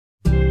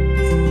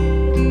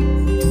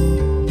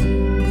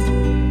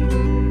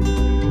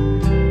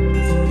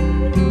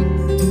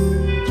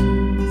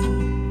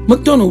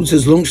McDonald's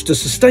has launched a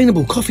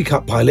sustainable coffee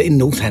cup pilot in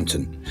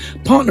Northampton,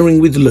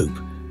 partnering with Loop,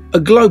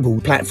 a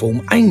global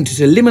platform aimed at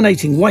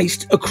eliminating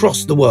waste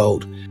across the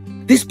world.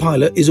 This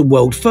pilot is a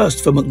world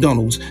first for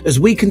McDonald's as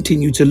we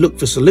continue to look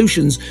for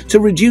solutions to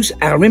reduce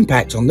our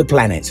impact on the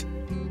planet.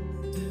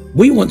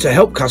 We want to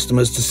help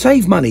customers to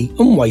save money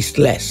and waste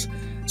less.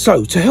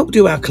 So, to help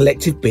do our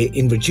collective bit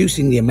in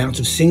reducing the amount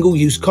of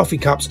single-use coffee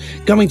cups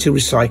going to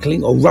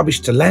recycling or rubbish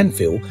to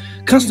landfill,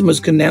 customers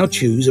can now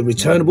choose a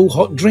returnable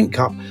hot drink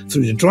cup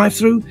through the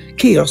drive-thru,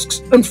 kiosks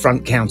and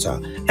front counter,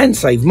 and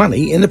save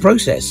money in the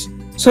process.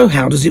 So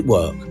how does it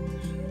work?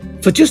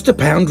 For just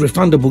 £1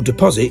 refundable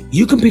deposit,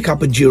 you can pick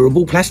up a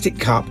durable plastic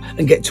cup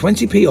and get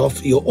 20p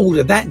off your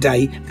order that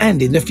day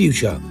and in the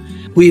future.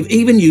 We have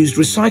even used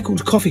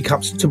recycled coffee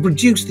cups to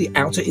produce the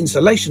outer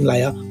insulation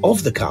layer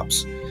of the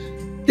cups.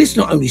 This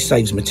not only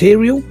saves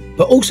material,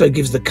 but also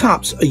gives the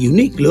cups a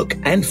unique look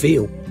and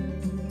feel.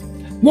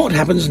 What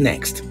happens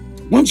next?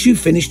 Once you've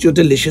finished your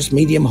delicious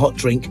medium hot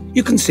drink,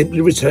 you can simply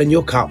return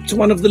your cup to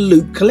one of the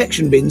Loop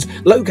collection bins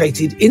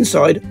located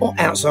inside or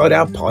outside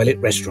our pilot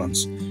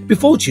restaurants,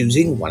 before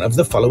choosing one of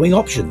the following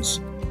options.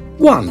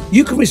 1.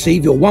 You can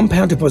receive your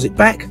 £1 deposit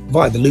back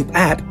via the Loop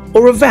app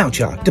or a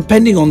voucher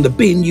depending on the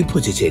bin you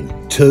put it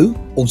in. 2.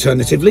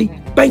 Alternatively,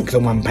 bank the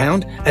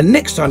 £1 and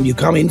next time you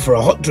come in for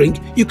a hot drink,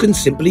 you can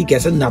simply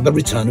get another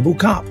returnable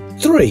cup.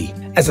 3.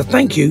 As a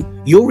thank you,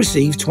 you'll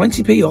receive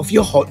 20p off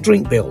your hot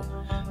drink bill.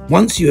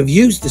 Once you have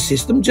used the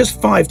system just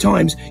 5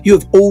 times, you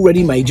have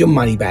already made your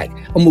money back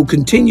and will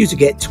continue to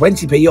get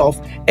 20p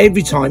off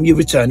every time you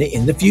return it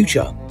in the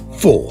future.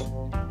 4.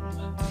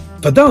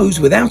 For those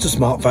without a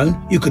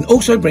smartphone, you can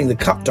also bring the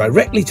cup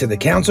directly to the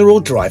counter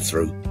or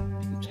drive-thru.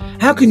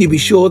 How can you be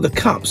sure the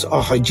cups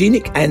are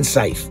hygienic and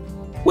safe?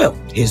 Well,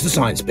 here's the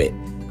science bit.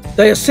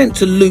 They are sent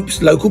to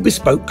Loop's local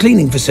bespoke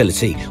cleaning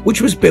facility,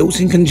 which was built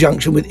in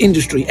conjunction with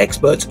industry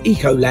experts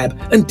Ecolab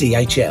and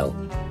DHL.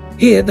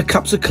 Here, the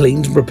cups are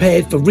cleaned and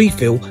prepared for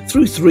refill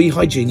through 3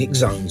 hygienic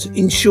zones,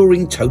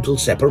 ensuring total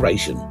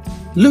separation.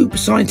 Loop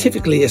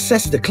scientifically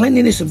assesses the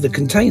cleanliness of the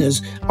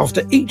containers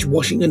after each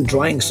washing and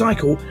drying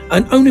cycle,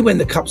 and only when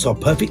the cups are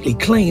perfectly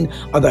clean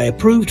are they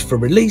approved for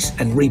release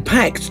and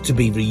repacked to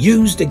be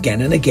reused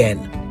again and again.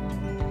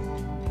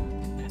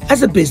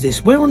 As a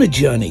business, we're on a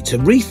journey to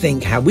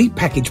rethink how we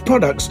package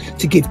products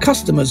to give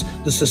customers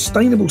the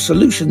sustainable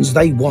solutions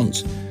they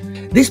want.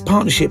 This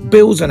partnership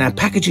builds on our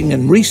packaging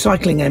and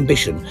recycling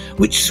ambition,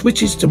 which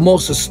switches to more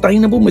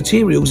sustainable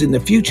materials in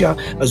the future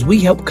as we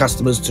help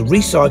customers to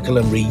recycle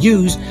and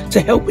reuse to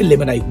help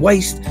eliminate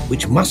waste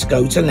which must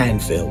go to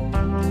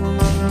landfill.